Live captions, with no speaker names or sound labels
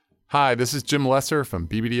Hi, this is Jim Lesser from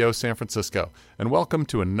BBDO San Francisco, and welcome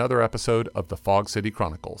to another episode of the Fog City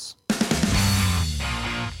Chronicles.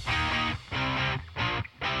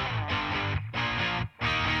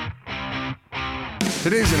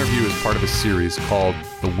 Today's interview is part of a series called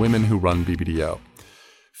The Women Who Run BBDO.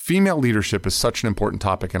 Female leadership is such an important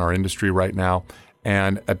topic in our industry right now,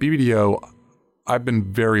 and at BBDO, I've been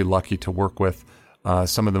very lucky to work with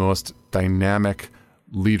some of the most dynamic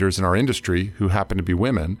leaders in our industry who happen to be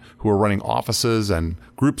women who are running offices and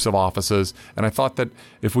groups of offices. And I thought that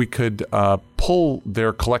if we could pull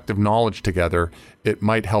their collective knowledge together, it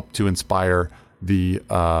might help to inspire the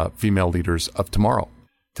female leaders of tomorrow.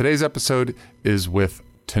 Today's episode is with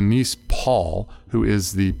Tonise Paul, who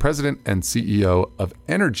is the president and CEO of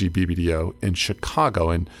Energy BBDO in Chicago.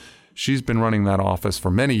 And she's been running that office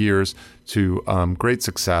for many years to great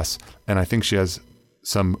success. And I think she has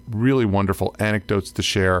some really wonderful anecdotes to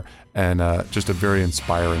share and just a very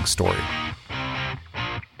inspiring story.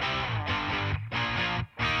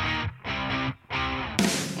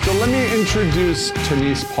 So let me introduce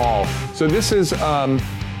Tonise Paul. So this is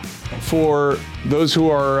for those who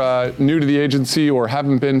are new to the agency or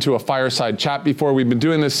haven't been to a fireside chat before. We've been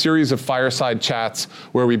doing this series of fireside chats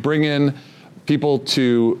where we bring in people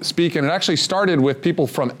to speak, and it actually started with people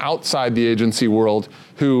from outside the agency world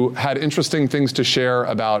who had interesting things to share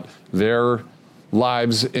about their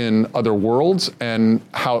lives in other worlds and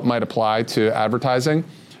how it might apply to advertising.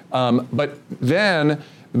 But then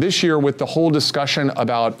this year, with the whole discussion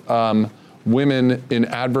about women in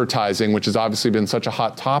advertising, which has obviously been such a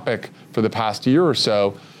hot topic for the past year or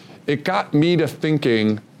so, it got me to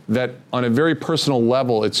thinking that on a very personal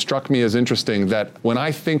level, it struck me as interesting that when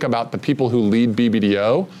I think about the people who lead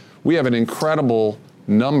BBDO, we have an incredible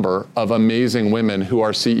number of amazing women who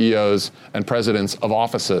are CEOs and presidents of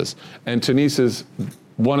offices. And Tonise is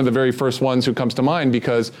one of the very first ones who comes to mind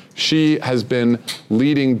because she has been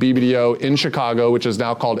leading BBDO in Chicago, which is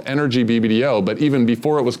now called Energy BBDO. But even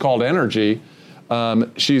before it was called Energy,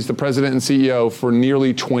 she's the president and CEO for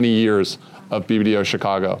nearly 20 years of BBDO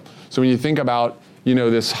Chicago. So when you think about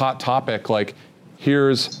this hot topic, like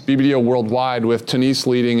here's BBDO worldwide with Tonise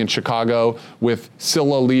leading in Chicago, with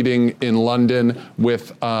Scylla leading in London,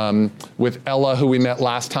 with Ella, who we met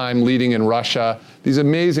last time, leading in Russia. These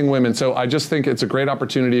amazing women. So I just think it's a great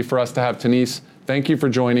opportunity for us to have Tonise. Thank you for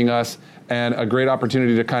joining us, and a great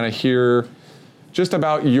opportunity to kind of hear just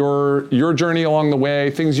about your journey along the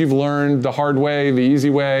way, things you've learned the hard way, the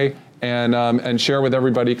easy way, and share with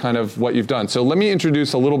everybody kind of what you've done. So let me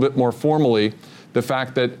introduce a little bit more formally the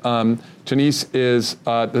fact that Tonise is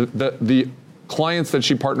the clients that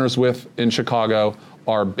she partners with in Chicago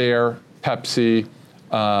are Bayer, Pepsi,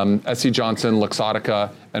 SC Johnson,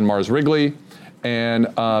 Luxottica, and Mars Wrigley. And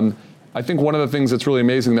I think one of the things that's really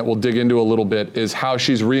amazing that we'll dig into a little bit is how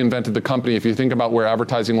she's reinvented the company. If you think about where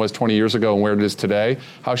advertising was 20 years ago and where it is today,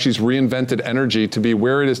 how she's reinvented energy to be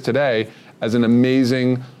where it is today as an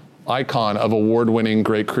amazing icon of award-winning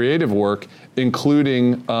great creative work,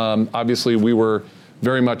 including, obviously, we were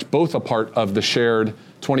very much both a part of the shared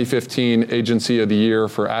 2015 Agency of the Year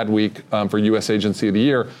for Adweek for U.S. Agency of the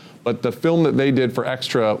Year. But the film that they did for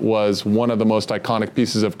Extra was one of the most iconic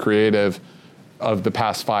pieces of creative of the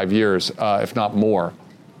past 5 years, if not more.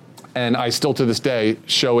 And I still, to this day,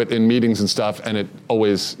 show it in meetings and stuff, and it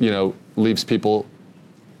always, leaves people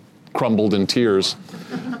crumbled in tears.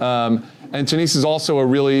 And Tonise is also a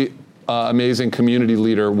really amazing community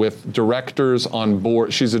leader with directors on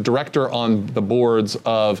board. She's a director on the boards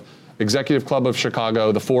of Executive Club of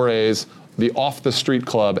Chicago, the 4As, the Off the Street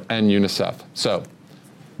Club, and UNICEF. So,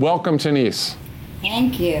 welcome, Tonise.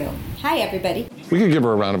 Thank you. Hi, everybody. We could give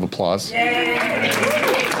her a round of applause. Yay.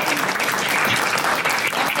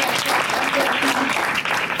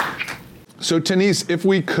 So, Tonise, if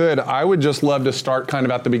we could, I would just love to start kind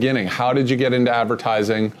of at the beginning. How did you get into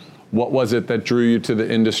advertising? What was it that drew you to the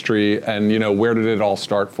industry, and where did it all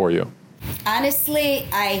start for you? Honestly,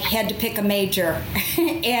 I had to pick a major,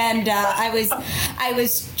 and I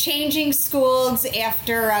was changing schools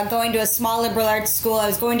after going to a small liberal arts school. I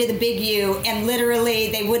was going to the Big U, and literally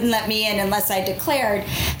they wouldn't let me in unless I declared.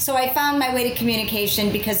 So I found my way to communication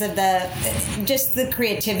because of the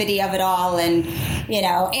creativity of it all, and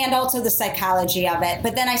and also the psychology of it.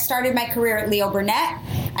 But then I started my career at Leo Burnett.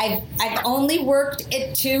 I've only worked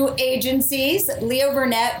at 2 agencies, Leo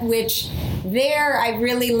Burnett, which there I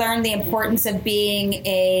really learned the importance of being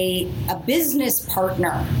a business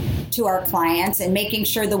partner to our clients and making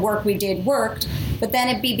sure the work we did worked. But then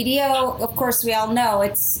at BBDO, of course, we all know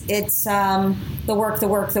it's the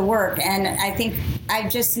work. And I think I've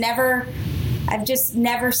just never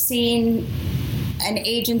seen an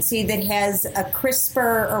agency that has a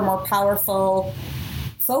crisper or more powerful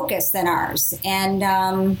focus than ours.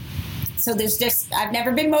 And so I've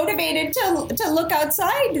never been motivated to look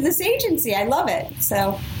outside this agency. I love it.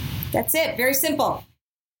 So that's it. Very simple.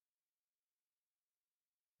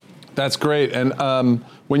 That's great. And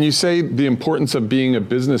when you say the importance of being a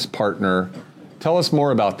business partner, tell us more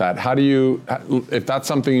about that. How do you, if that's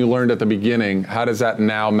something you learned at the beginning, how does that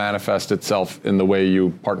now manifest itself in the way you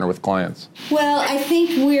partner with clients? Well, I think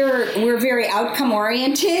we're very outcome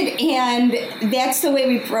oriented, and that's the way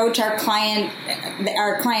we approach our client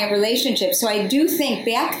relationship. So I do think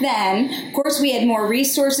back then, of course, we had more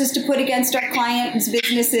resources to put against our clients'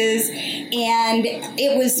 businesses, and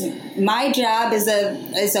it was my job as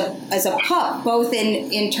a pup, both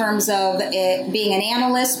in terms of being an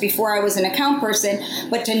analyst before I was an account person,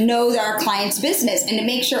 but to know our client's business and to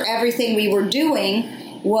make sure everything we were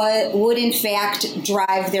doing would in fact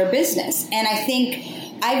drive their business. And I think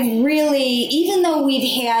I've really, even though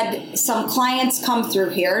we've had some clients come through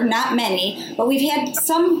here, not many, but we've had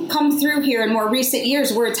some come through here in more recent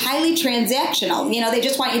years where it's highly transactional. You know, they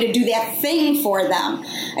just want you to do that thing for them.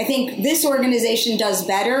 I think this organization does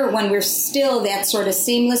better when we're still that sort of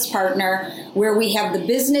seamless partner where we have the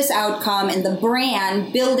business outcome and the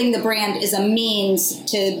brand. Building the brand is a means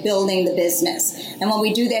to building the business. And when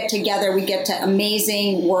we do that together, we get to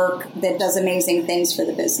amazing work that does amazing things for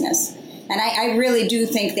the business. And I really do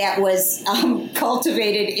think that was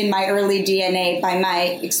cultivated in my early DNA by my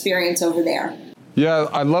experience over there. Yeah,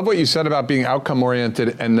 I love what you said about being outcome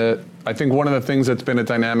oriented. And I think one of the things that's been a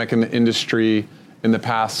dynamic in the industry in the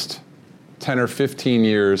past 10 or 15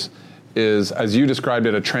 years is, as you described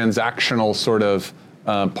it, a transactional sort of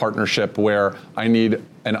partnership where I need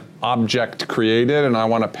an object created and I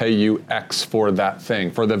want to pay you X for that thing,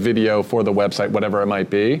 for the video, for the website, whatever it might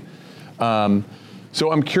be. So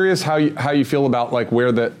I'm curious how you feel about like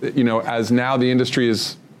where as now the industry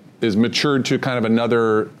is matured to kind of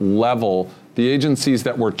another level, the agencies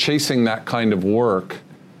that were chasing that kind of work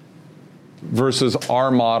versus our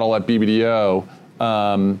model at BBDO,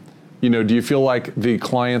 do you feel like the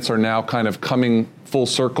clients are now kind of coming full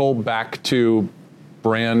circle back to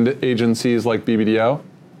brand agencies like BBDO?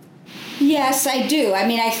 Yes, I do. I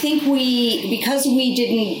mean, I think because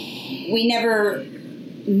we never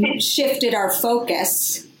shifted our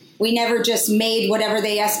focus. We never just made whatever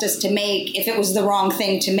they asked us to make if it was the wrong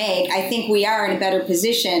thing to make. I think we are in a better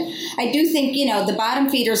position. I do think, the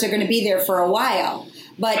bottom feeders are going to be there for a while.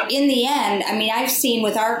 But in the end, I mean, I've seen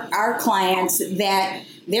with our clients that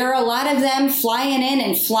there are a lot of them flying in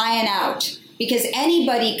and flying out because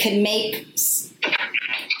anybody can make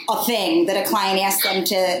a thing that a client asks them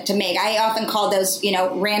to make. I often call those,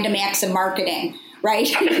 random acts of marketing.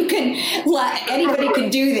 Right? Anybody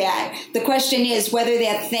can do that. The question is whether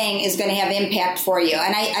that thing is going to have impact for you.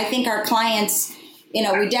 And I think our clients,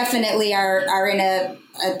 we definitely are in a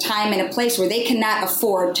time and a place where they cannot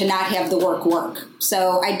afford to not have the work.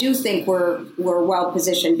 So I do think we're well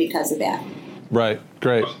positioned because of that. Right.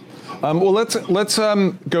 Great. Well, let's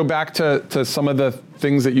go back to some of the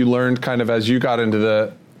things that you learned kind of as you got into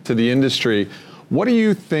the industry. What do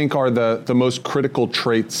you think are the most critical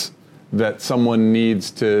traits that someone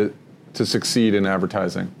needs to succeed in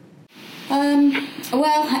advertising?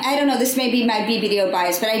 Well, I don't know. This may be my BBDO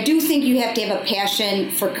bias, but I do think you have to have a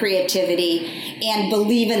passion for creativity and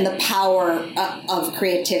believe in the power of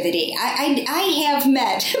creativity. I have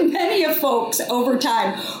met many of folks over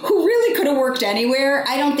time who really could have worked anywhere.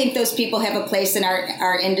 I don't think those people have a place in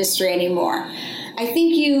our industry anymore. I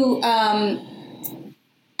think you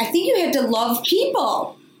have to love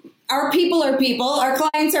people. Our people are people, our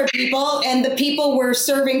clients are people, and the people we're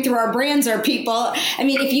serving through our brands are people. I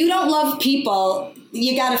mean, if you don't love people,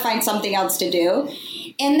 you got to find something else to do.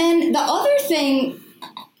 And then the other thing,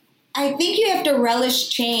 I think you have to relish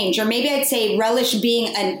change, or maybe I'd say relish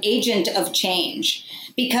being an agent of change.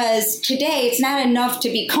 Because today, it's not enough to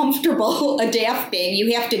be comfortable adapting.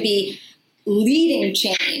 You have to be leading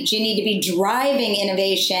change. You need to be driving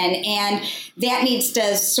innovation, and that needs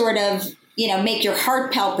to sort of make your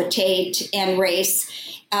heart palpitate and race.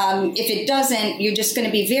 If it doesn't, you're just going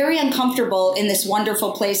to be very uncomfortable in this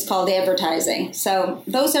wonderful place called advertising. So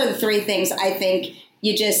those are the three things I think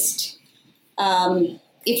you just,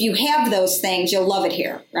 if you have those things, you'll love it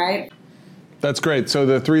here, right? That's great. So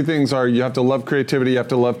the three things are you have to love creativity, you have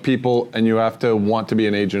to love people, and you have to want to be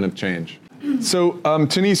an agent of change. So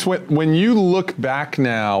Tonise, when you look back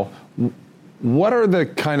now, what are the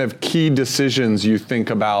kind of key decisions you think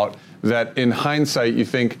about that in hindsight you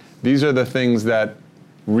think these are the things that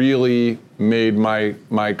really made my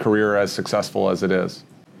career as successful as it is?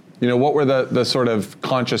 what were the sort of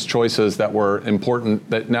conscious choices that were important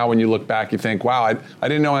that now when you look back, you think, wow, I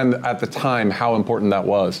didn't know at the time how important that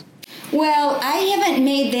was? Well, I haven't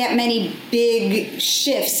made that many big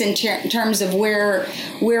shifts in terms of where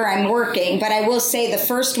I'm working, but I will say the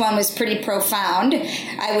first one was pretty profound.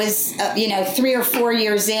 I was, 3 or 4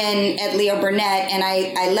 years in at Leo Burnett, and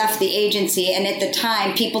I left the agency, and at the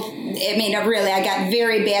time, I got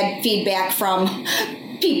very bad feedback from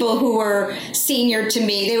people who were senior to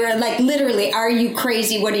me. They were like, literally, are you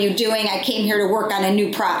crazy? What are you doing? I came here to work on a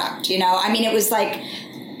new product. It was like,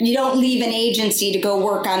 you don't leave an agency to go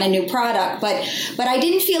work on a new product, but I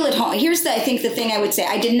didn't feel at home. Here's the thing I would say.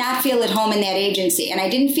 I did not feel at home in that agency, and I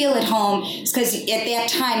didn't feel at home because at that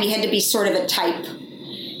time you had to be sort of a type.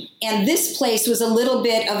 And this place was a little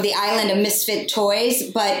bit of the island of misfit toys,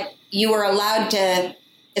 but you were allowed to,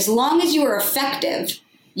 as long as you were effective,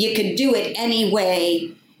 you could do it any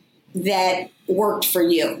way that worked for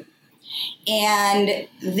you. And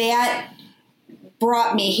that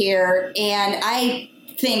brought me here, and I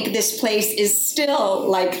think this place is still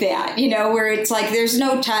like that, where it's like there's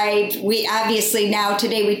no type. We obviously now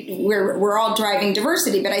today we're all driving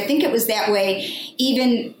diversity, but I think it was that way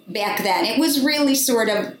even back then. It was really sort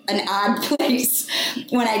of an odd place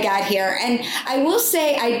when I got here. And I will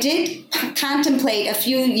say I did contemplate a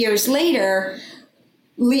few years later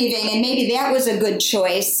leaving, and maybe that was a good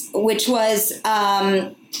choice, which was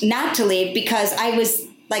not to leave, because I was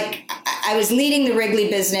leading the Wrigley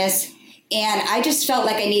business. And I just felt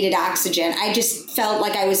like I needed oxygen. I just felt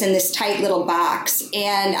like I was in this tight little box.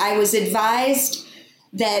 And I was advised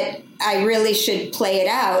that I really should play it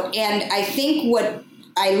out. And I think what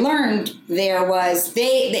I learned there was the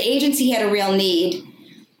agency had a real need.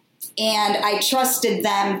 And I trusted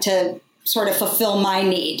them to sort of fulfill my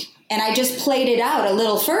need. And I just played it out a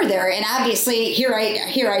little further. And obviously, here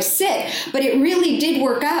I sit. But it really did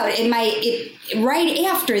work out. Right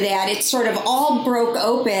after that, it sort of all broke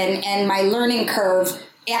open and my learning curve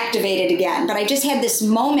activated again. But I just had this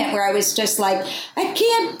moment where I was just like, I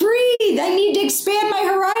can't breathe. I need to expand my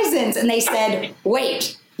horizons. And they said,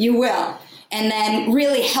 wait, you will. And then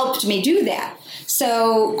really helped me do that.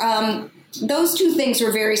 So those two things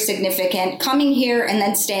were very significant, coming here and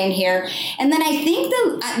then staying here. And then I think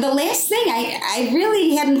the last thing, I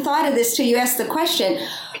really hadn't thought of this till you asked the question,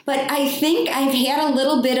 but I think I've had a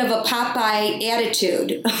little bit of a Popeye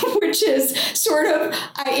attitude, which is sort of,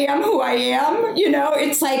 I am who I am.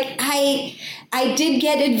 It's like I did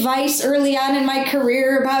get advice early on in my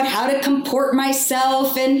career about how to comport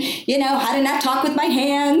myself and, how to not talk with my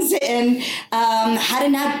hands and how to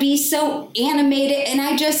not be so animated. And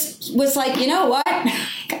I just was like, you know what?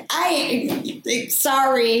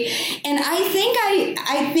 Sorry. And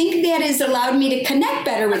I think that has allowed me to connect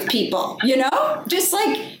better with people, just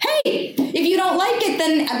like, hey, if you don't like it,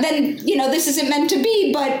 then, this isn't meant to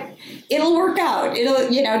be, but it'll work out. It'll,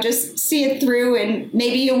 just see it through and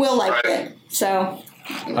maybe you will like it. So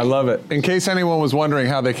I love it. In case anyone was wondering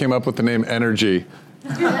how they came up with the name Energy,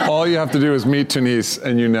 all you have to do is meet Tonise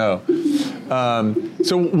and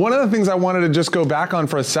So one of the things I wanted to just go back on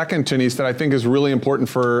for a second, Tonise, that I think is really important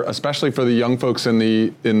especially for the young folks in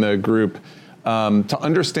the group, to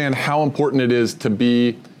understand how important it is to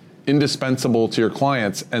be indispensable to your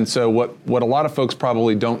clients. And so what a lot of folks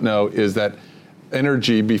probably don't know is that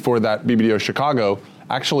Energy, before that BBDO Chicago,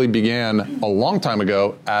 actually began a long time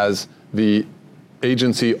ago as the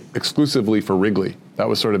agency exclusively for Wrigley. That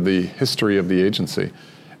was sort of the history of the agency.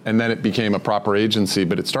 And then it became a proper agency,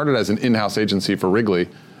 but it started as an in-house agency for Wrigley.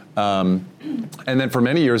 And then for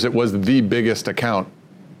many years, it was the biggest account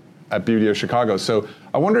at BBDO Chicago. So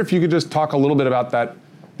I wonder if you could just talk a little bit about that,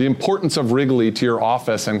 the importance of Wrigley to your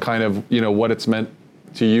office and kind of, what it's meant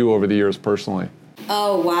to you over the years personally.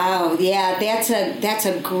 Oh, wow. Yeah, that's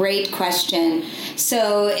a great question.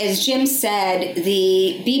 So as Jim said,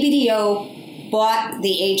 the BBDO bought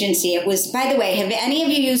the agency. It was, by the way, have any of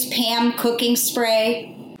you used Pam cooking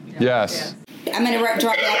spray? Yes. I'm going to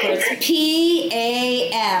draw backwards.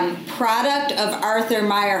 PAM, product of Arthur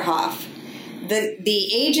Meyerhoff.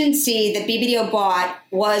 The agency that BBDO bought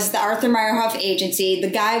was the Arthur Meyerhoff agency. The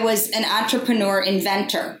guy was an entrepreneur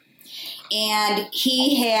inventor. And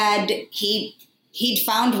he'd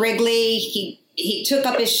found Wrigley. He took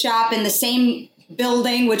up his shop in the same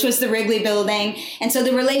building, which was the Wrigley building. And so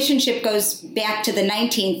the relationship goes back to the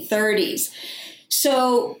 1930s.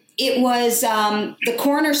 So it was the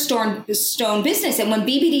cornerstone business. And when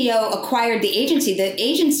BBDO acquired the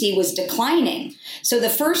agency was declining. So the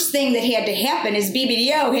first thing that had to happen is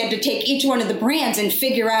BBDO had to take each one of the brands and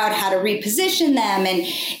figure out how to reposition them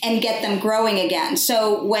and get them growing again.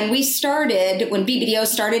 So when BBDO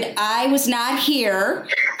started, I was not here.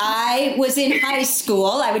 I was in high school,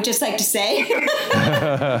 I would just like to say.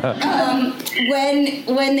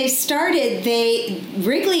 When they started,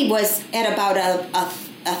 Wrigley was at about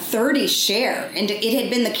a 30 share, and it had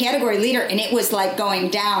been the category leader, and it was like going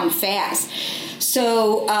down fast.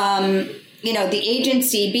 So, the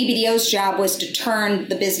agency, BBDO's job was to turn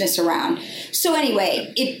the business around. So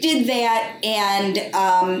anyway, it did that, and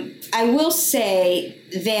I will say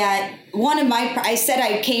that I said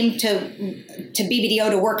I came to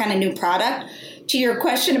BBDO to work on a new product. To your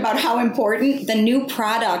question about how important, the new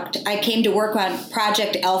product I came to work on,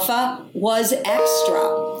 Project Alpha, was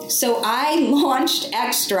Extra. So I launched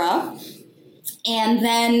Extra. And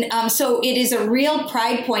then, so it is a real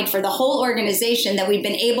pride point for the whole organization that we've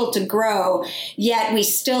been able to grow, yet we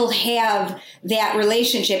still have that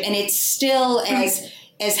relationship, and it's still as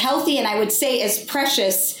healthy, and I would say as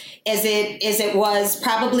precious as it was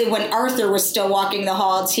probably when Arthur was still walking the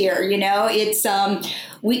halls here. It's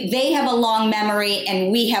they have a long memory,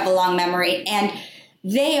 and we have a long memory, and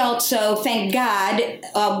they also, thank God.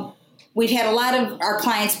 We've had a lot of our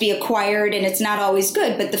clients be acquired, and it's not always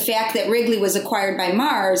good, but the fact that Wrigley was acquired by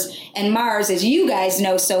Mars, and Mars, as you guys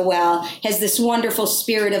know so well, has this wonderful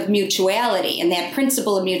spirit of mutuality and that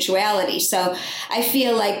principle of mutuality. So I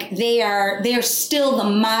feel like they're still the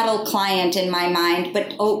model client in my mind,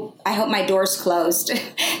 but I hope my door's closed.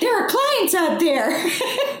 There are clients out there,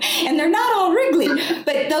 and they're not all Wrigley,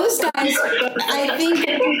 but those guys, I think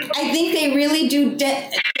they really do.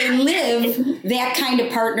 They live that kind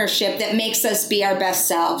of partnership that makes us be our best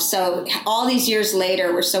selves. So all these years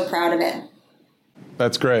later, we're so proud of it.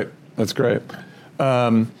 That's great. That's great.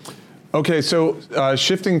 Okay, so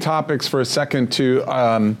shifting topics for a second to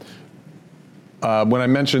when I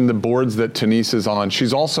mentioned the boards that Tonise is on,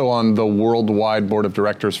 she's also on the worldwide board of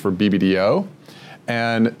directors for BBDO.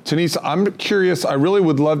 And Tonise, I'm curious, I really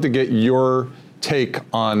would love to get your take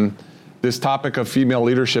on this topic of female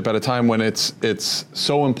leadership at a time when it's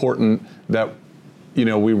so important that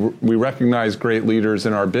we recognize great leaders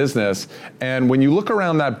in our business. And when you look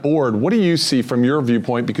around that board, what do you see from your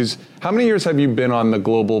viewpoint? Because how many years have you been on the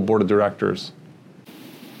global board of directors?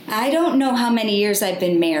 I don't know how many years I've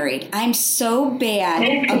been married. I'm so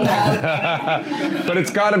bad about. But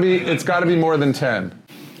it's got to be more than 10.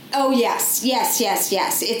 Oh yes.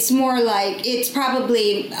 It's more like it's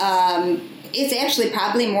probably. It's actually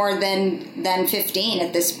probably more than 15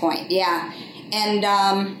 at this point. Yeah.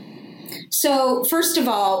 And so first of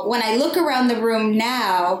all, when I look around the room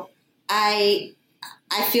now, I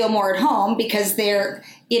feel more at home because when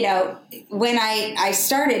I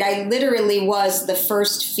started, I literally was the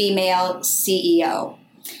first female CEO.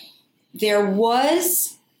 There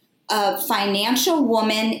was a financial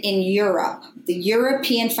woman in Europe, the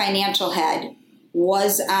European financial head,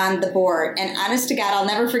 was on the board. And honest to God, I'll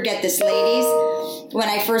never forget this, ladies. When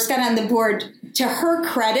I first got on the board, to her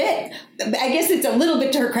credit, I guess it's a little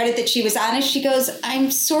bit to her credit that she was honest. She goes,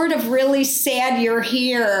 I'm sort of really sad you're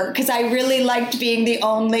here because I really liked being the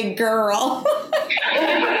only girl.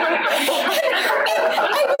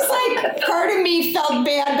 I was like, part of me felt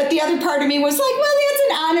bad, but the other part of me was like, well, that's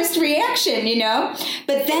an honest reaction,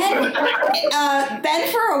 But then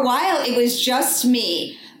for a while, it was just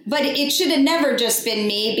me. But it should have never just been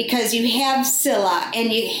me because you have Scylla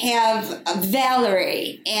and you have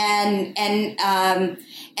Valerie and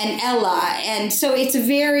Ella, and so it's a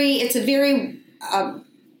very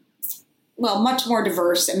much more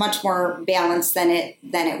diverse and much more balanced than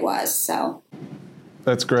it was. So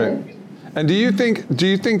that's great. And do you think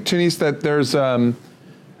Tonise that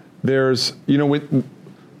there's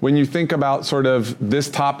when you think about sort of this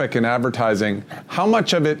topic in advertising, how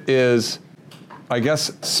much of it is, I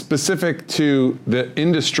guess, specific to the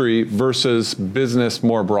industry versus business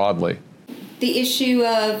more broadly? The issue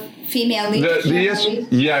of female leadership? The issue,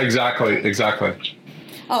 yeah, exactly.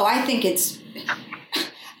 Oh, I think it's...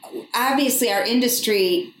 Obviously, our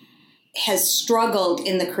industry has struggled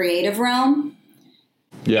in the creative realm.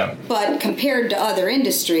 Yeah. But compared to other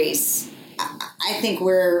industries, I think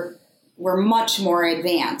we're much more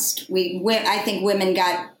advanced. I think women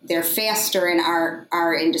got there faster in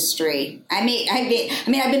our industry. I've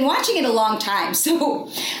been watching it a long time, so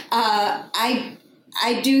I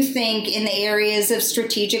do think in the areas of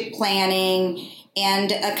strategic planning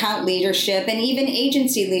and account leadership and even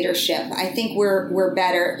agency leadership, I think we're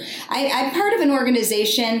better. I'm part of an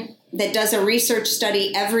organization that does a research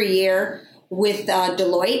study every year with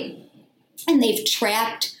Deloitte, and they've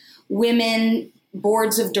tracked women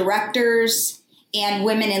boards of directors and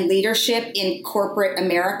women in leadership in corporate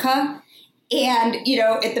America. And,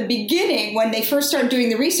 at the beginning, when they first started doing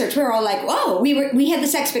the research, we were all like, whoa, we had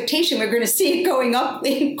this expectation we were going to see it going up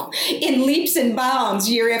in leaps and bounds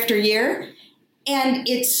year after year. And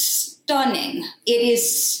it's stunning. It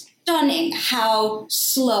is stunning how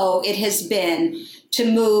slow it has been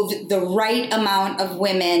to move the right amount of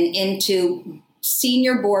women into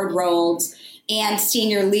senior board roles and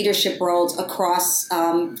senior leadership roles across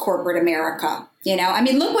corporate America.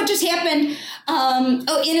 Look what just happened in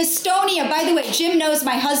Estonia. By the way, Jim knows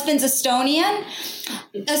my husband's Estonian.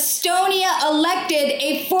 Estonia elected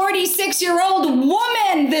a 46-year-old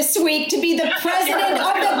woman this week to be the president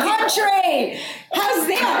of the country. How's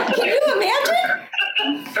that? Can you imagine?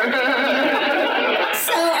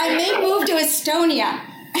 So I may move to Estonia.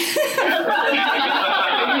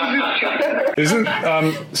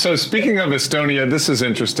 So speaking of Estonia, this is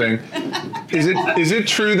interesting. Is it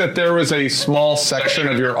true that there was a small section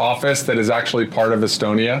of your office that is actually part of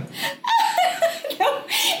Estonia? No.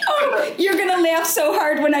 Oh, you're going to laugh so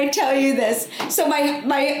hard when I tell you this. So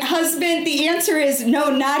my husband, the answer is no,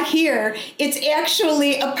 not here. It's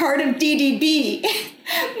actually a part of DDB.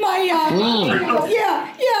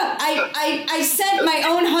 I sent my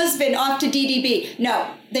own husband off to DDB. No,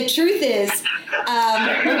 the truth is,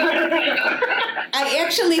 I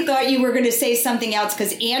actually thought you were going to say something else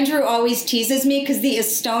because Andrew always teases me because the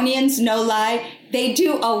Estonians, no lie, they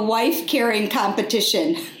do a wife-carrying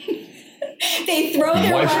competition. They throw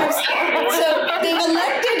their wives. So they've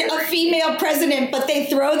elected a female president, but they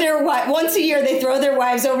throw their once a year. They throw their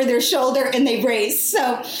wives over their shoulder and they race.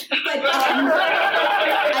 So, but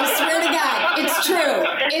I swear to God, it's true.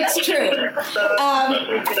 It's true.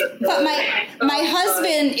 But my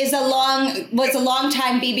husband was a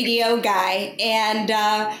longtime BBDO guy,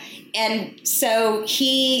 and so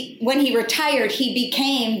when he retired, he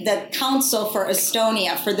became the counsel for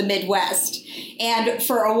Estonia for the Midwest. And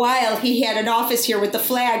for a while, he had an office here with the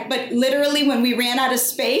flag. But literally, when we ran out of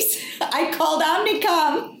space, I called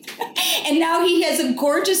Omnicom. And now he has a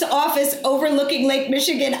gorgeous office overlooking Lake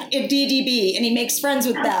Michigan at DDB, and he makes friends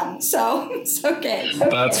with them. So it's okay.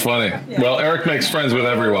 That's funny. Yeah. Well, Eric makes friends with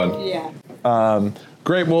everyone. Yeah.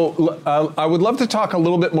 Great. Well, I would love to talk a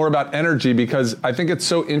little bit more about energy because I think it's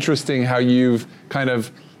so interesting how you've kind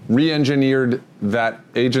of re-engineered that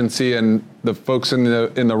agency, and the folks in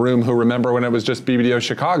the room who remember when it was just BBDO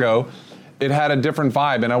Chicago, it had a different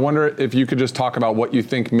vibe. And I wonder if you could just talk about what you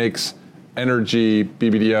think makes Energy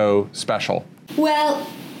BBDO special. Well,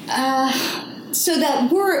 so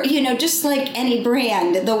that word, just like any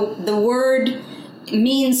brand, the word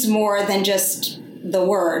means more than just the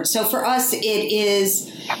word. So for us,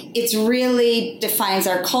 it's really defines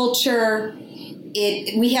our culture.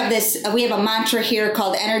 We have a mantra here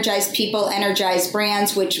called Energize People, Energize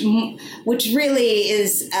Brands, which really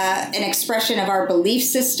is an expression of our belief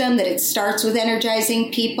system that it starts with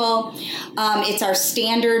energizing people. It's our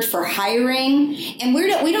standard for hiring, and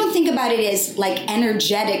we don't think about it as like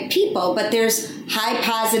energetic people, but there's high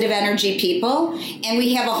positive energy people, and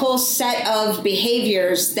we have a whole set of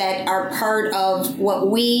behaviors that are part of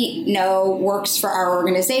what we know works for our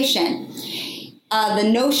organization. The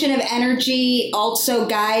notion of energy also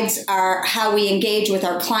guides how we engage with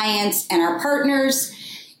our clients and our partners.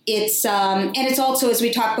 It's and it's also, as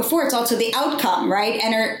we talked before, it's also the outcome, right?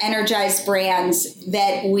 Energize brands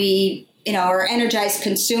that we, or energize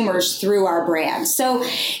consumers through our brands. So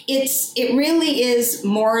it really is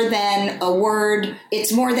more than a word.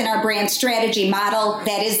 It's more than our brand strategy model.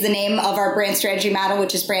 That is the name of our brand strategy model,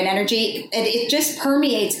 which is brand energy. It just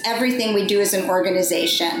permeates everything we do as an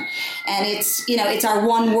organization. And it's our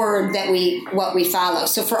one word that what we follow.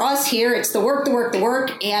 So for us here, it's the work,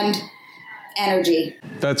 and energy.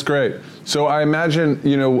 That's great. So I imagine,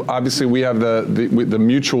 obviously we have the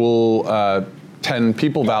mutual 10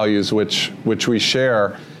 people values, which we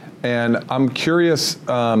share. And I'm curious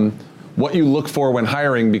what you look for when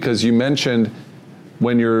hiring, because you mentioned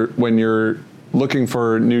when you're looking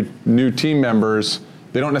for new team members,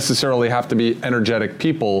 they don't necessarily have to be energetic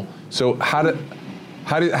people. So how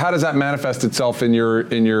does that manifest itself in your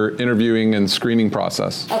interviewing and screening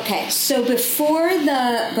process? Okay, so before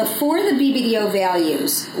the BBDO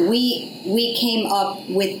values, we came up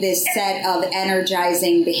with this set of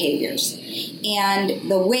energizing behaviors. And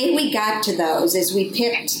the way we got to those is we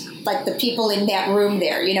picked like the people in that room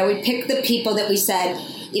there. We picked the people that we said,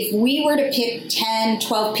 if we were to pick 10,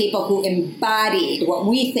 12 people who embodied what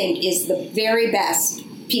we think is the very best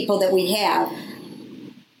people that we have,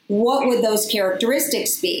 what would those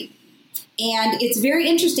characteristics be? And it's very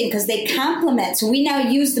interesting because they complement. So we now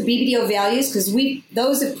use the BBDO values because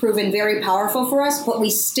those have proven very powerful for us, but we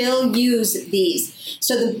still use these.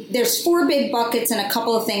 So there's 4 big buckets and a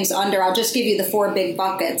couple of things under. I'll just give you the 4 big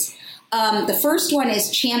buckets. The first one is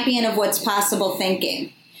champion of what's possible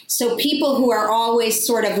thinking. So people who are always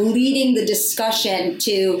sort of leading the discussion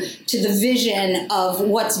to the vision of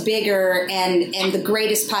what's bigger and the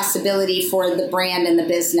greatest possibility for the brand and the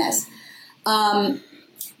business.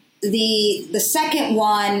 The second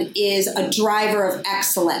one is a driver of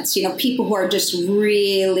excellence. People who are just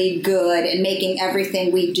really good and making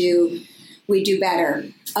everything we do better.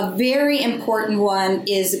 A very important one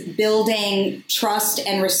is building trust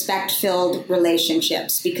and respect-filled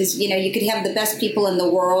relationships, because you could have the best people in the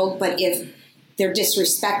world, but if they're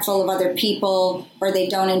disrespectful of other people or they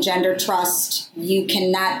don't engender trust, you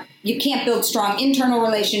can't build strong internal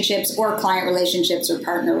relationships or client relationships or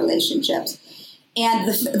partner relationships. And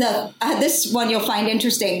this one you'll find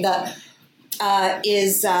interesting. The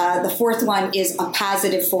fourth one is a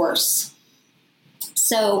positive force.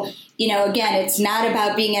 So, again, it's not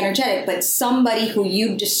about being energetic, but somebody who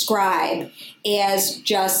you describe as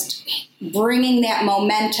just bringing that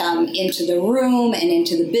momentum into the room and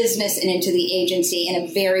into the business and into the agency in a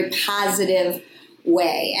very positive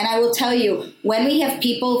way. And I will tell you, when we have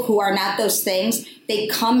people who are not those things, they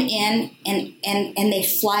come in and they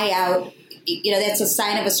fly out. That's a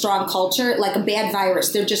sign of a strong culture, like a bad virus.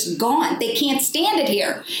 They're just gone. They can't stand it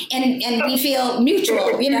here. And we feel neutral,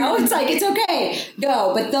 It's like, it's okay,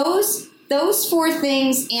 go. But those 4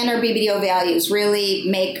 things and our BBDO values really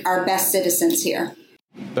make our best citizens here.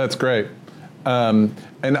 That's great. And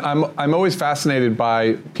I'm always fascinated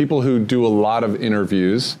by people who do a lot of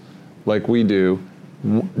interviews like we do.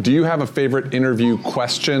 Do you have a favorite interview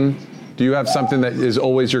question? Do you have something that is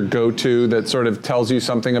always your go-to that sort of tells you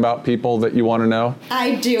something about people that you want to know?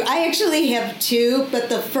 I do. I actually have 2, but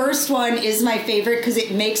the first one is my favorite because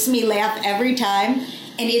it makes me laugh every time.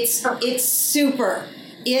 And it's super.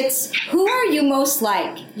 It's, who are you most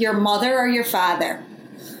like, your mother or your father?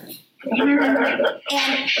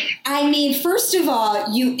 And I mean, first of all,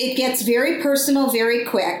 it gets very personal very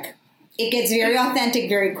quick. It gets very authentic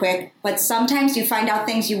very quick, but sometimes you find out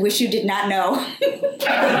things you wish you did not know.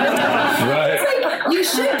 Right. It's like, you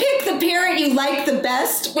should pick the parent you like the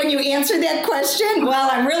best when you answer that question. Well,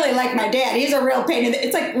 I'm really like my dad. He's a real pain in the...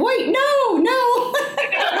 It's like, wait, no.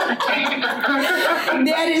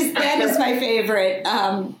 That is my favorite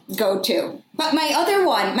go-to. But my other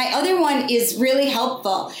one is really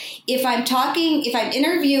helpful. If I'm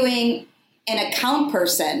interviewing an account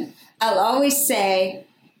person, I'll always say,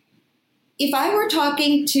 if I were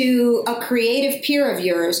talking to a creative peer of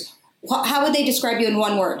yours, how would they describe you in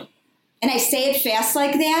 1 word? And I say it fast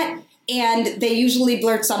like that, and they usually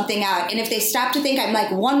blurt something out. And if they stop to think, I'm like,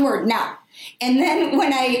 1 word now. And then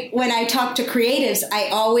when I talk to creatives, I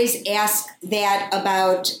always ask that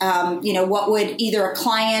about, what would either a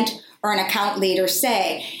client or an account leader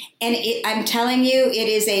say. And I'm telling you,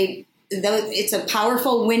 it's a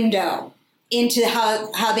powerful window into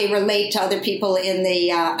how they relate to other people in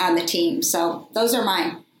the on the team. So those are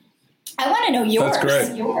mine. I want to know yours. That's great.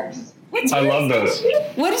 What's yours? I love those.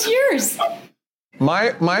 What is yours?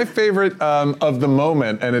 My favorite of the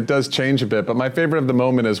moment, and it does change a bit, but my favorite of the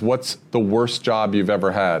moment is, what's the worst job you've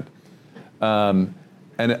ever had? And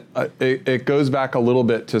it goes back a little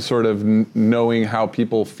bit to sort of knowing how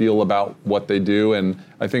people feel about what they do. And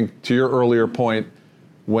I think to your earlier point,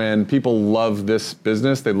 when people love this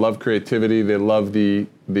business, they love creativity, they love the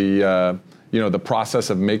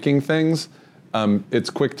process of making things. It's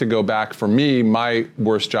quick to go back. For me, my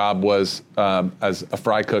worst job was as a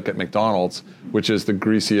fry cook at McDonald's, which is the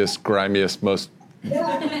greasiest, grimiest, most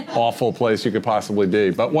awful place you could possibly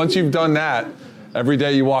be. But once you've done that, every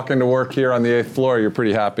day you walk into work here on the 8th floor, you're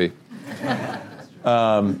pretty happy.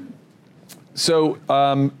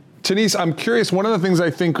 Tonise, I'm curious. One of the things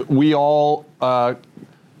I think we all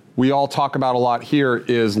talk about a lot here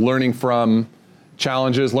is learning from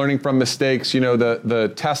challenges, learning from mistakes.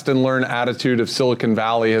 The test and learn attitude of Silicon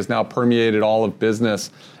Valley has now permeated all of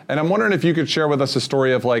business. And I'm wondering if you could share with us a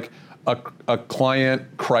story of like a client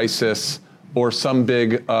crisis or some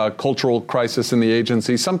big cultural crisis in the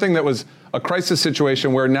agency, something that was a crisis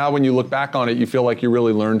situation where now when you look back on it, you feel like you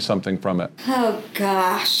really learned something from it. Oh,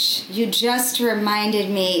 gosh. You just reminded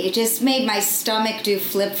me. You just made my stomach do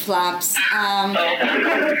flip-flops.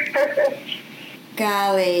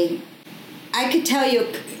 Golly. I could tell you,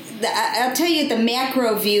 I'll tell you the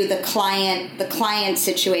macro view, the client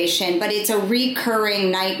situation, but it's a recurring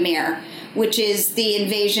nightmare which is the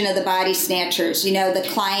invasion of the body snatchers, the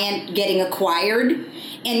client getting acquired.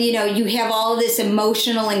 And, you have all this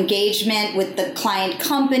emotional engagement with the client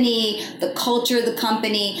company, the culture of the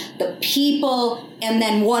company, the people, and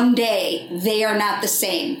then one day they are not the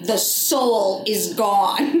same. The soul is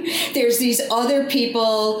gone. There's these other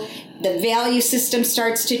people, the value system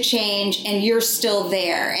starts to change, and you're still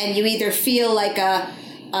there. And you either feel like a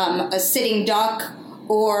sitting duck,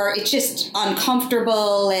 or it's just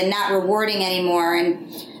uncomfortable and not rewarding anymore.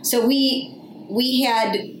 And so we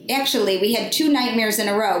had 2 nightmares in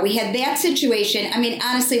a row. We had that situation. I mean,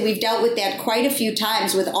 honestly, we've dealt with that quite a few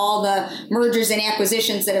times with all the mergers and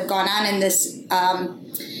acquisitions that have gone on in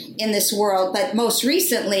this world. But most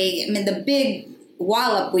recently, the big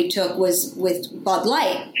wallop we took was with Bud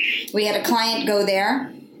Light. We had a client go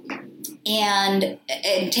there and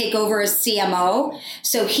take over as CMO.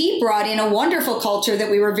 So he brought in a wonderful culture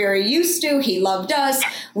that we were very used to. He loved us.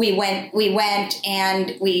 We went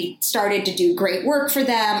and we started to do great work for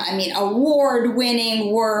them.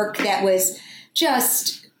 Award-winning work that was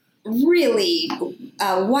just really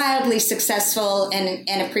wildly successful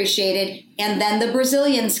and appreciated. And then the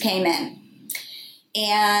Brazilians came in.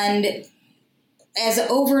 And as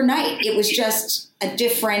overnight, it was just a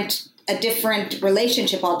different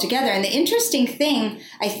relationship altogether. And the interesting thing,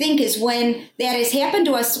 I think, is when that has happened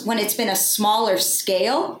to us, when it's been a smaller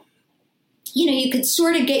scale, you could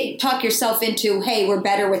sort of talk yourself into, hey, we're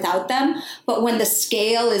better without them. But when the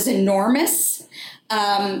scale is enormous,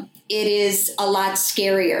 it is a lot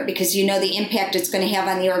scarier because the impact it's going to have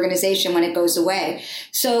on the organization when it goes away.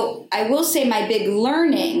 So I will say my big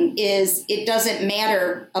learning is it doesn't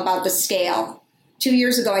matter about the scale. 2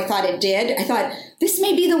 years ago, I thought it did. I thought this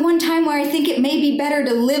may be the one time where I think it may be better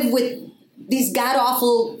to live with these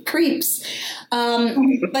god-awful creeps.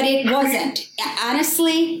 But it wasn't.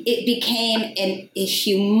 Honestly, it became a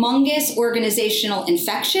humongous organizational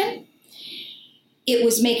infection. It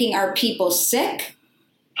was making our people sick.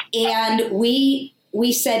 And we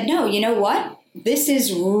said, no, you know what? This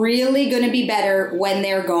is really going to be better when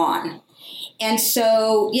they're gone. And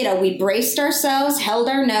so, we braced ourselves, held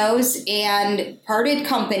our nose, and parted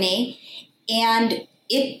company. And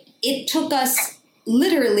it took us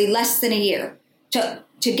literally less than a year to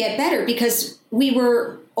get better because we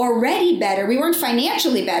were already better. We weren't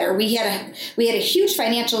financially better. We had a huge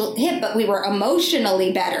financial hit, but we were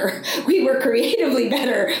emotionally better. We were creatively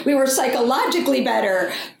better. We were psychologically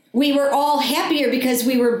better. We were all happier because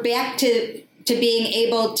we were back to being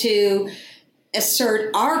able to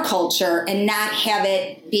assert our culture and not have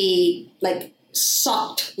it be like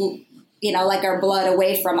sucked, like our blood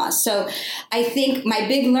away from us. So I think my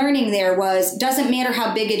big learning there was, doesn't matter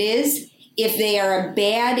how big it is, if they are a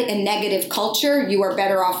bad and negative culture, you are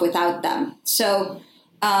better off without them. So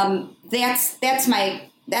that's my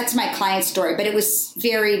client story, but it was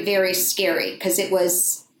very, very scary because it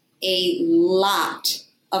was a lot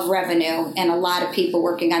of revenue and a lot of people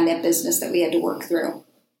working on that business that we had to work through.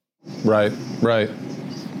 Right.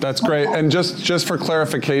 That's great. And just for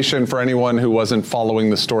clarification for anyone who wasn't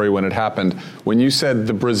following the story when it happened, when you said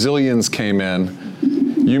the Brazilians came in,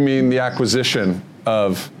 you mean the acquisition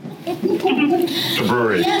of the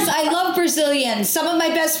brewery? Yes, I love Brazilians. Some of my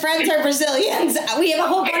best friends are Brazilians. We have a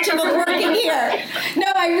whole bunch of them working here.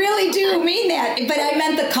 No, I really do mean that. But I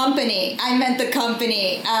meant the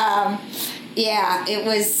company. Yeah, it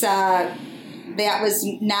was, that was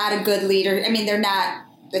not a good leader. They're not.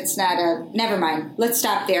 It's not never mind. Let's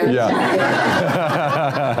stop there. Yeah.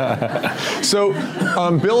 So,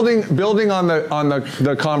 building on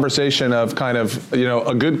the conversation of kind of,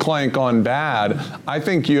 a good client gone bad, I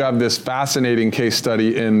think you have this fascinating case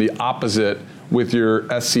study in the opposite with your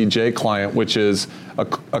SCJ client, which is a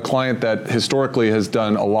client that historically has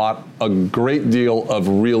done a great deal of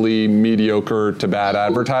really mediocre to bad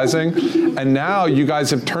advertising. And now you guys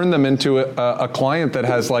have turned them into a client that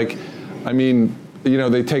has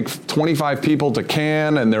they take 25 people to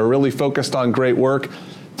Cannes and they're really focused on great work.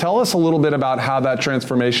 Tell us a little bit about how that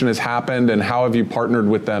transformation has happened and how have you partnered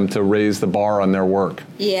with them to raise the bar on their work?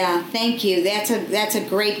 Yeah, thank you. That's a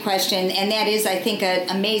great question. And that is, I think, an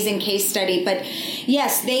amazing case study. But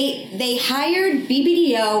yes, they hired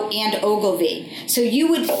BBDO and Ogilvy. So you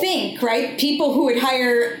would think, right, people who would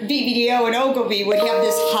hire BBDO and Ogilvy would have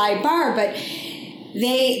this high bar, but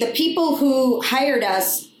the people who hired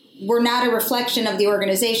us were not a reflection of the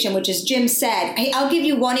organization, which, as Jim said, I'll give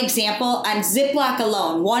you one example on Ziploc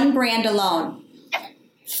alone, one brand alone.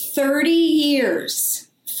 30 years.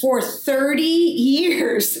 For 30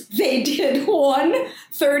 years, they did one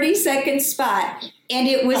 30-second spot, and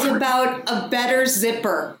it was about a better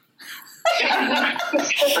zipper.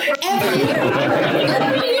 every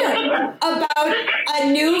year about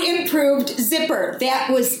a new improved zipper.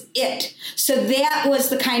 That was it. So that was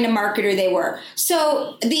the kind of marketer they were.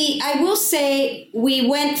 So I will say we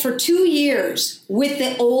went for 2 years with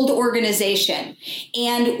the old organization,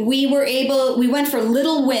 and we went for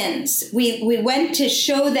little wins. We went to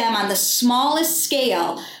show them on the smallest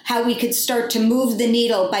scale how we could start to move the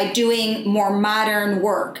needle by doing more modern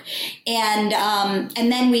work. And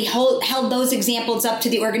then we held those examples up to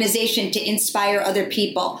the organization to inspire other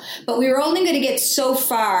people. But we were only going to get so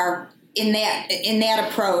far in that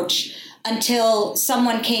approach until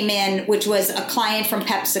someone came in, which was a client from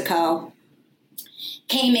PepsiCo,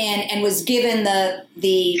 came in and was given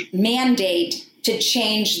the mandate to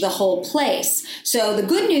change the whole place. So the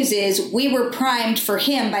good news is we were primed for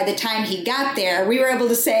him by the time he got there. We were able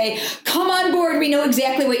to say, come on board, we know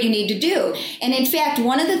exactly what you need to do. And in fact,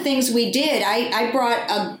 one of the things we did, I brought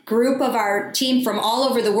a group of our team from all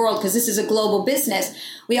over the world, because this is a global business.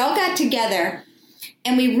 We all got together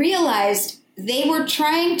and we realized they were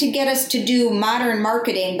trying to get us to do modern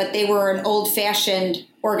marketing, but they were an old-fashioned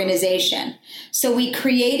organization. So we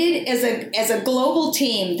created as a global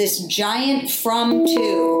team this giant from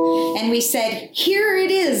to, and we said, here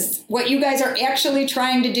it is, what you guys are actually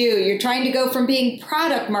trying to do. You're trying to go from being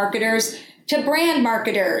product marketers to brand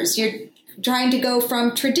marketers. You're trying to go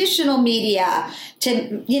from traditional media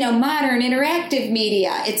to, modern interactive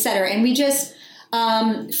media, et cetera. And we just,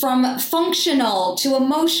 from functional to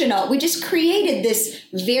emotional, we just created this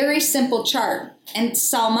very simple chart. And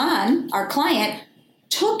Salman, our client,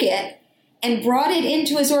 took it and brought it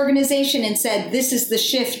into his organization and said, this is the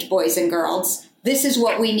shift, boys and girls. This is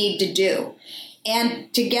what we need to do.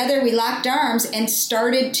 And together we locked arms and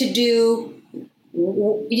started to do,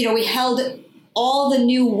 we held all the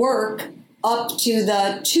new work up to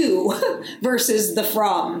the to versus the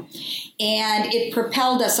from. And it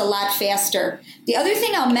propelled us a lot faster. The other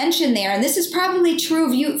thing I'll mention there, and this is probably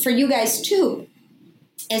true for you guys too,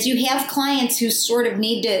 as you have clients who sort of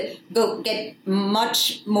need to go get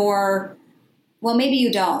much more, well, maybe you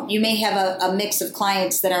don't. You may have a mix of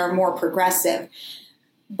clients that are more progressive.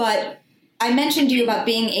 But I mentioned to you about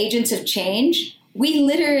being agents of change. We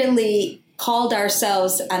literally called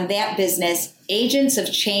ourselves on that business agents of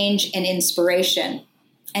change and inspiration.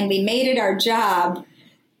 And we made it our job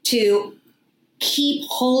to keep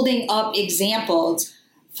holding up examples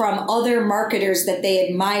from other marketers that they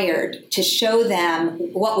admired to show them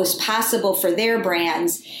what was possible for their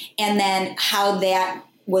brands and then how that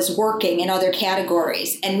was working in other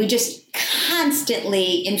categories. And we just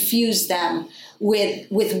constantly infused them with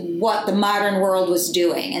what the modern world was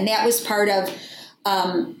doing. And that was part of,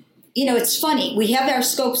 it's funny, we have our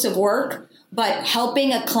scopes of work, but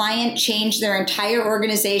helping a client change their entire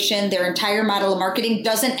organization, their entire model of marketing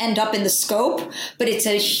doesn't end up in the scope, but it's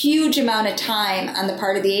a huge amount of time on the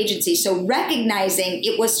part of the agency. So recognizing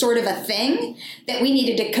it was sort of a thing that we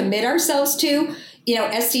needed to commit ourselves to,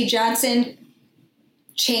 S.C. Johnson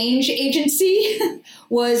Change Agency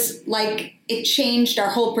was like, it changed our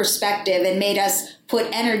whole perspective and made us put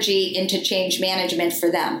energy into change management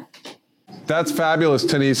for them. That's fabulous,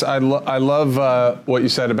 Tonise. I love what you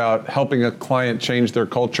said about helping a client change their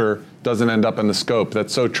culture doesn't end up in the scope.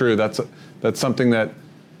 That's so true. That's something that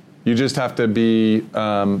you just have to be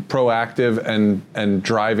proactive and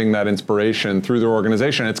driving that inspiration through their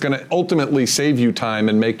organization. It's going to ultimately save you time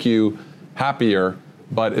and make you happier,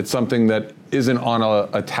 but it's something that isn't on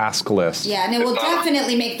a task list. Yeah, and it will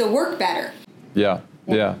definitely make the work better. Yeah.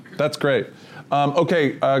 That's great.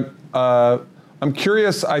 Okay. I'm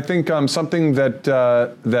curious. I think something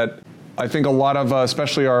that I think a lot of,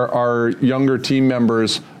 especially our younger team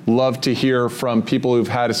members, love to hear from people who've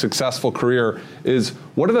had a successful career is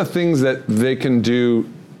what are the things that they can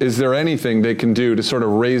do? Is there anything they can do to sort of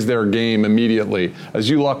raise their game immediately? As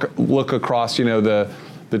you look across,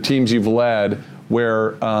 the teams you've led,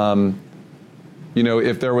 where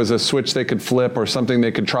if there was a switch they could flip or something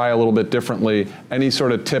they could try a little bit differently, any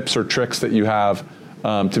sort of tips or tricks that you have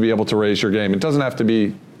to be able to raise your game. It doesn't have to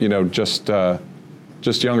be,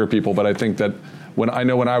 just younger people, but I think that when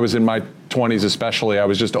I was in my 20s especially, I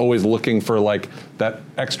was just always looking for like that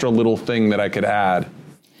extra little thing that I could add.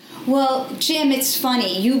 Well, Jim, it's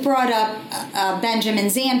funny. You brought up Benjamin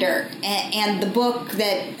Zander and the book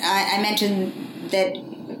that I mentioned that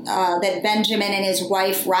Benjamin and his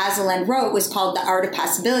wife Rosalind wrote was called The Art of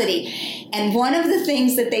Possibility. And one of the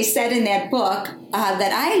things that they said in that book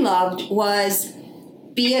that I loved was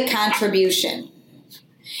be a contribution.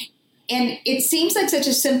 And it seems like such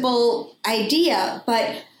a simple idea,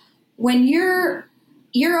 but when you're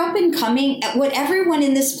you're up and coming. What everyone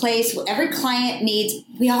in this place, what every client needs,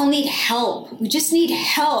 we all need help. We just need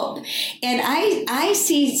help. And I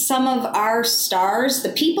see some of our stars, the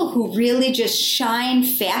people who really just shine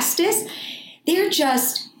fastest, they're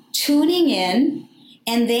just tuning in,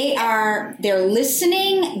 and they're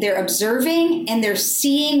listening, they're observing, and they're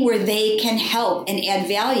seeing where they can help and add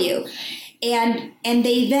value. And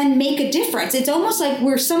they then make a difference. It's almost like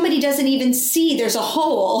where somebody doesn't even see there's a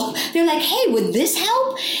hole. They're like, hey, would this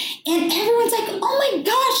help? And everyone's like, oh my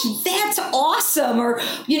gosh, that's awesome. Or,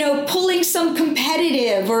 pulling some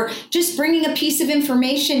competitive, or just bringing a piece of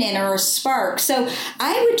information in, or a spark. So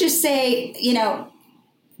I would just say,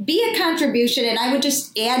 be a contribution. And I would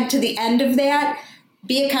just add to the end of that,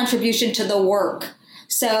 be a contribution to the work.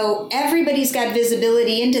 So everybody's got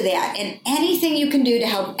visibility into that, and anything you can do to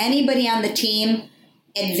help anybody on the team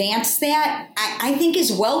advance that, I think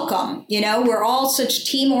is welcome. We're all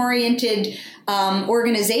such team-oriented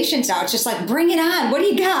organizations now. It's just like, bring it on. What do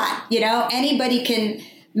you got? Anybody can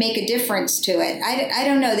make a difference to it. I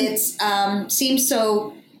don't know. It seems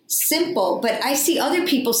so simple, but I see other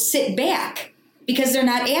people sit back because they're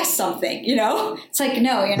not asked something. It's like,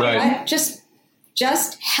 no, right. What?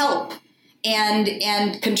 Just help.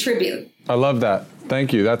 And contribute. I love that.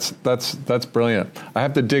 Thank you. That's brilliant. I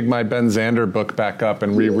have to dig my Ben Zander book back up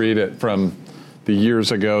and reread it from the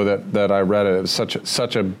years ago that I read it. It was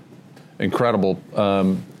such a incredible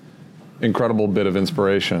bit of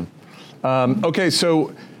inspiration. Okay,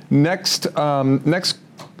 so next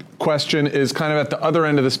question is kind of at the other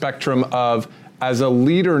end of the spectrum of, as a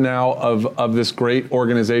leader now of this great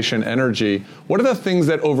organization, Energy, what are the things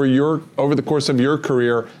that over the course of your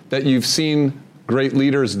career that you've seen great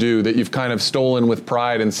leaders do that you've kind of stolen with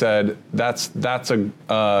pride and said, that's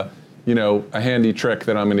a handy trick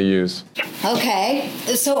that I'm going to use? Okay,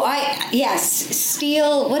 so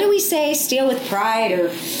steal. What do we say? Steal with pride, or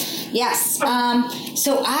yes.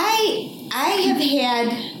 So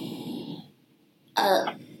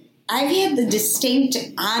I've had the distinct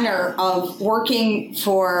honor of working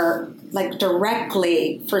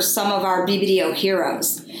directly for some of our BBDO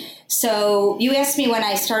heroes. So you asked me when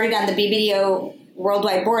I started on the BBDO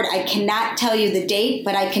Worldwide Board. I cannot tell you the date,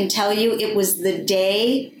 but I can tell you it was the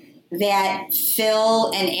day that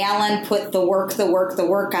Phil and Alan put the work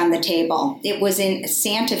on the table. It was in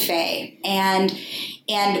Santa Fe. And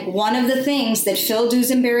one of the things that Phil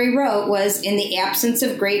Dusenberry wrote was, in the absence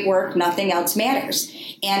of great work, nothing else matters.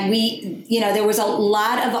 And there was a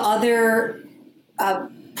lot of other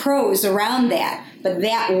prose around that. But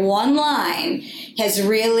that one line has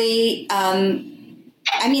really,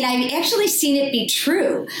 I've actually seen it be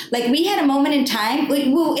true. Like, we had a moment in time, at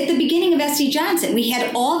the beginning of SC Johnson, we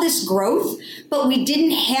had all this growth, but we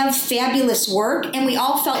didn't have fabulous work, and we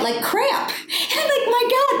all felt like crap. And I'm like, my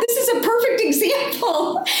God, this is a perfect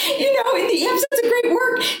example. In the absence of great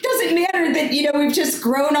work, it doesn't matter that, we've just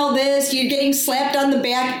grown all this, you're getting slapped on the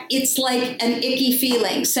back. It's like an icky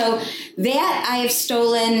feeling. So that I have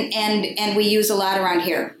stolen, and we use a lot around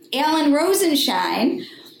here. Alan Rosenshine,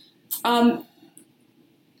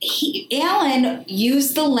 Alan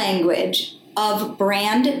used the language of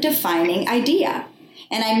brand-defining idea.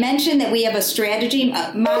 And I mentioned that we have a strategy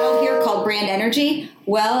model here called Brand Energy.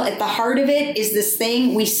 Well, at the heart of it is this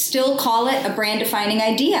thing. We still call it a brand-defining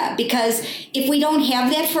idea, because if we don't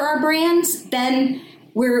have that for our brands, then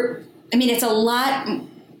it's a lot.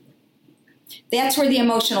 That's where the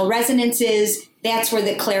emotional resonance is. That's where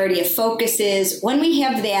the clarity of focus is. When we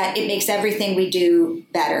have that, it makes everything we do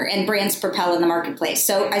better, and brands propel in the marketplace.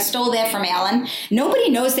 So I stole that from Alan. Nobody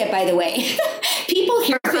knows that, by the way. People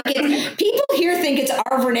here think it's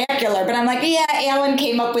our vernacular, but I'm like, yeah, Alan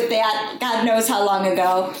came up with that. God knows how long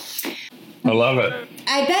ago. I love it.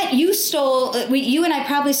 I bet you you and I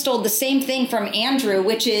probably stole the same thing from Andrew,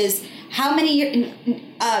 which is how many years,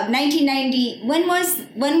 1990, when was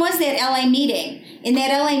that LA meeting? In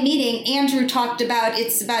that LA meeting, Andrew talked about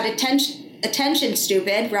it's about attention,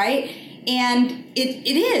 stupid, right? And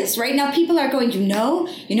it is. Right now, people are going,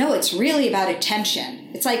 it's really about attention.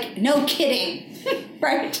 It's like, no kidding,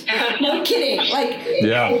 right? No kidding. Like,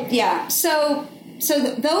 yeah. So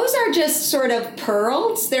those are just sort of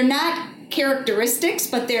pearls. They're not characteristics,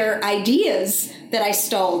 but they're ideas that I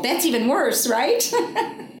stole. That's even worse, right?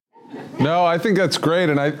 No, I think that's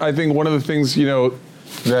great. And I think one of the things,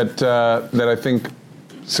 that I think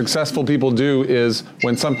successful people do is,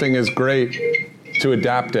 when something is great, to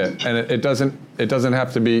adapt it. And it doesn't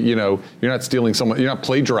have to be, you're not stealing someone, you're not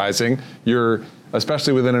plagiarizing. You're,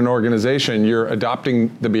 especially within an organization, you're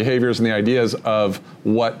adopting the behaviors and the ideas of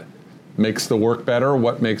what makes the work better,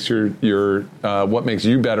 what makes what makes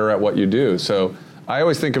you better at what you do. So I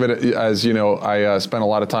always think of it as, I spent a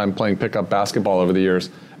lot of time playing pickup basketball over the years.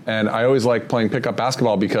 And I always like playing pickup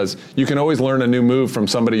basketball because you can always learn a new move from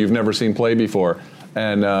somebody you've never seen play before.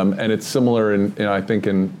 And it's similar I think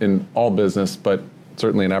in all business, but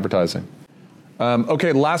certainly in advertising.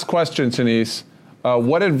 Okay, last question, Tonise.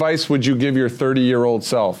 What advice would you give your 30-year-old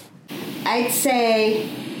self? I'd say,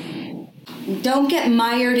 don't get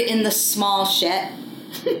mired in the small shit.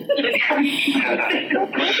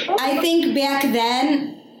 I think back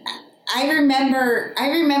then, I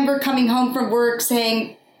remember coming home from work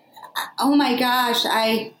saying, oh my gosh,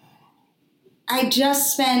 I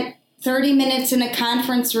just spent 30 minutes in a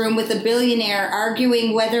conference room with a billionaire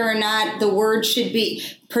arguing whether or not the word should be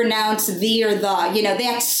pronounced the or the,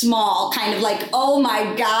 that's small, kind of like, oh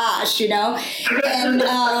my gosh,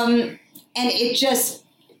 and it just,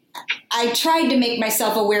 I tried to make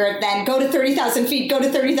myself aware of then, go to 30,000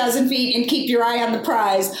 feet, and keep your eye on the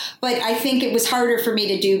prize. But I think it was harder for me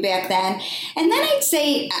to do back then. And then I'd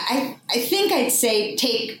say, I think I'd say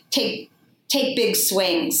take big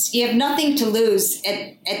swings. You have nothing to lose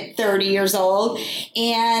at 30 years old.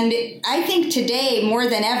 And I think today, more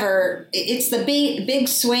than ever, it's the big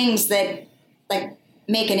swings that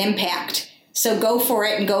make an impact. So go for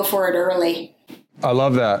it and go for it early. I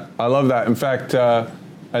love that. In fact,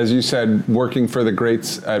 as you said, working for the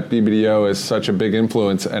greats at BBDO is such a big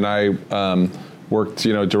influence. And I worked,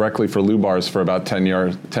 directly for Lou Bars for about 10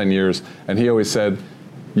 years. And he always said,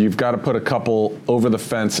 you've got to put a couple over the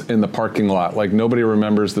fence in the parking lot. Like nobody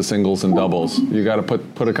remembers the singles and doubles. You got to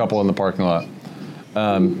put a couple in the parking lot.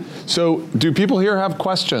 So do people here have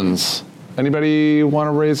questions? Anybody want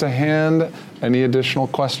to raise a hand? Any additional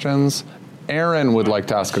questions? Aaron would like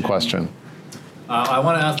to ask a question. I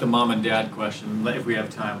want to ask a mom and dad question if we have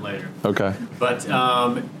time later. Okay. But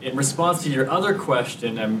in response to your other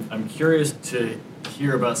question, I'm curious to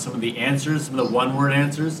hear about some of the answers, some of the one-word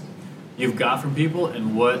answers you've got from people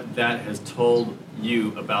and what that has told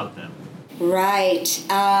you about them. Right.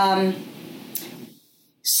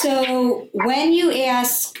 So when you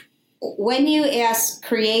ask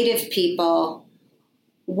creative people,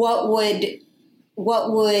 what would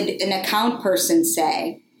an account person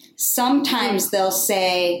say? Sometimes they'll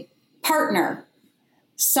say partner.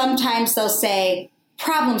 Sometimes they'll say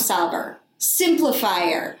problem solver,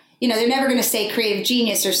 simplifier. They're never going to say creative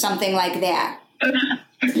genius or something like that. But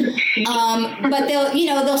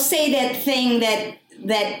they'll say that thing that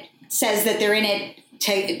says that they're in it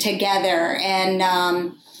together.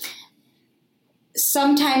 And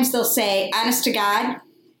sometimes they'll say, honest to God,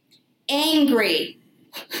 angry.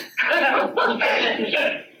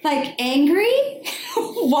 Like angry?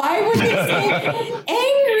 Why would they say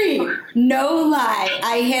angry? No lie.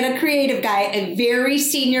 I had a creative guy, a very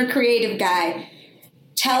senior creative guy,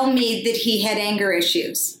 tell me that he had anger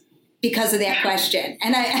issues because of that question.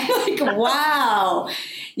 And I'm like, wow.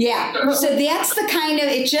 Yeah. So that's the kind of,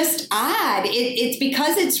 it's just odd. It's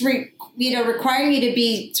because it's, requiring you to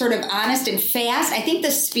be sort of honest and fast. I think the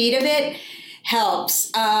speed of it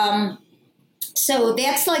helps. So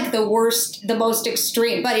that's like the worst, the most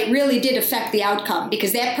extreme, but it really did affect the outcome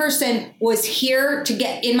because that person was here to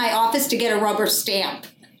get in my office to get a rubber stamp.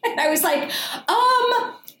 And I was like,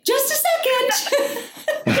 just a second.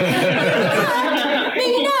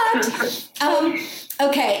 Maybe not.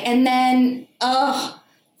 Okay. And then,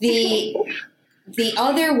 the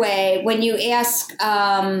other way, when you ask,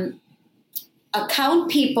 account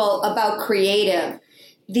people about creative,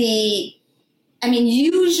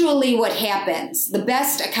 usually what happens, the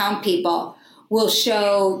best account people will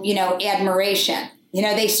show, admiration.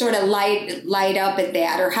 They sort of light up at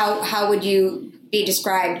that. Or how would you be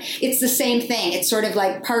described? It's the same thing. It's sort of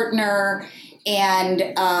like partner and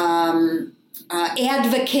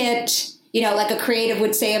advocate, like a creative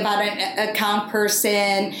would say about an account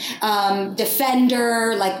person,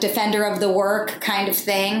 defender, like defender of the work kind of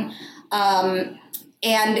thing. And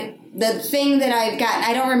the thing that I've gotten,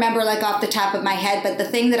 I don't remember like off the top of my head, but the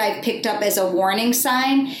thing that I've picked up as a warning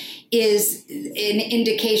sign is an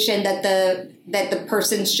indication that the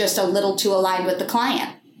person's just a little too aligned with the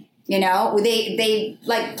client. They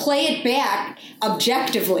like play it back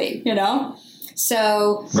objectively,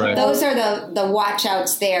 So right. Those are the watch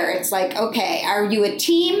outs there. It's like, okay, are you a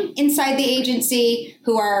team inside the agency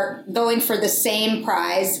who are going for the same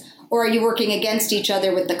prize, or are you working against each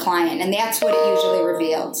other with the client? And that's what it usually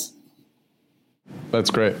reveals. That's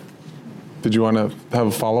great. Did you want to have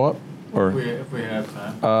a follow-up? Or if we have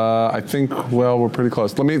time. I think, we're pretty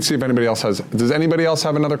close. Let me see if anybody else has. Does anybody else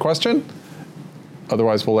have another question?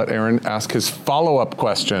 Otherwise, we'll let Aaron ask his follow-up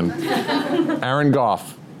question. Aaron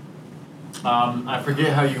Goff. I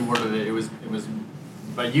forget how you worded it. It was,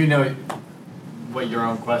 but what your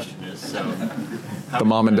own question is. So The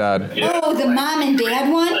mom and dad. Oh, the mom and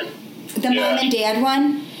dad one? The mom and dad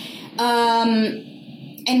one?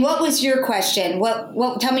 And what was your question? What?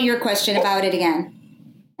 Tell me your question about it again.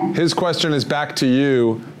 His question is back to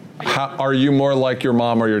you. Are you more like your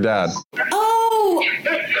mom or your dad? Oh!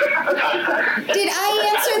 Did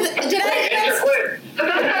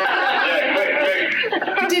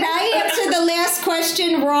I answer the last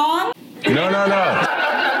question wrong? No.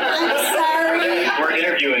 I'm sorry. We're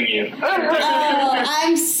interviewing you. Oh,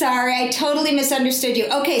 I'm sorry. I totally misunderstood you.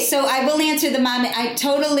 Okay, so I will answer the mom. I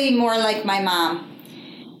totally more like my mom.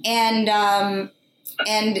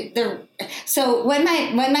 So when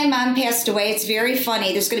my mom passed away, it's very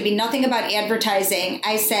funny. There's going to be nothing about advertising.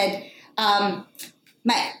 I said,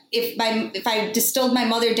 if I distilled my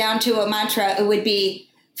mother down to a mantra, it would be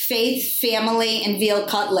faith, family, and veal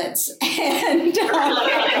cutlets. And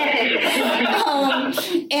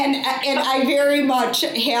I very much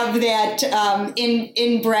have that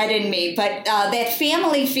inbred in me. But that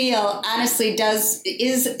family feel, honestly,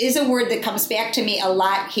 is a word that comes back to me a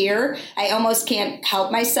lot here. I almost can't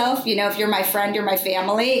help myself. If you're my friend, you're my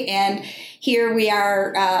family. And here we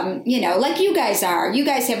are, like you guys are. You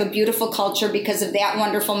guys have a beautiful culture because of that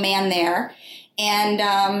wonderful man there.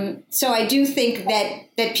 And so I do think that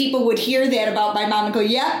people would hear that about my mom and go,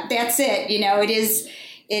 yeah, that's it.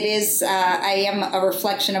 It is, I am a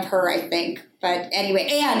reflection of her, I think. But anyway,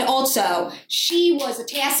 and also she was a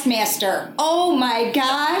taskmaster. Oh my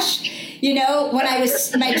gosh. When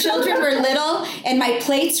my children were little and my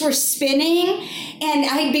plates were spinning and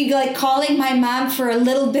I'd be like calling my mom for a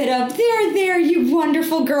little bit of, there, you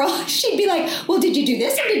wonderful girl. She'd be like, well, did you do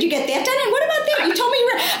this? And did you get that done? And what about that? You told me you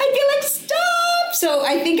were, I'd be like, stop. So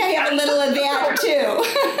I think I have a little of that too.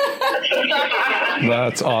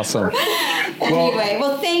 That's awesome. Anyway,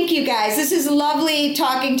 well, thank you guys. This is lovely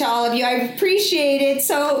talking to all of you. I appreciate it.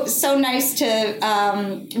 So nice to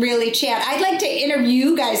really chat. I'd like to interview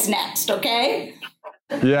you guys next, okay?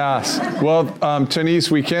 Yes. Well,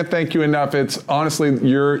 Tonise, we can't thank you enough. It's honestly,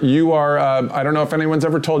 you are, I don't know if anyone's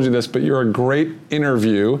ever told you this, but you're a great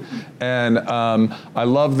interview. And I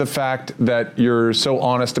love the fact that you're so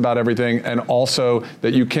honest about everything and also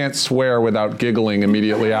that you can't swear without giggling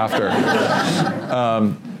immediately after.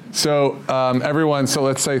 Everyone, so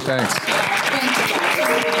let's say thanks. Thank you.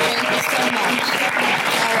 Thank you so much.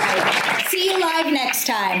 All right. See you live next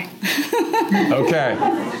time. Okay.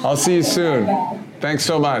 I'll see you soon. Thanks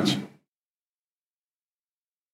so much.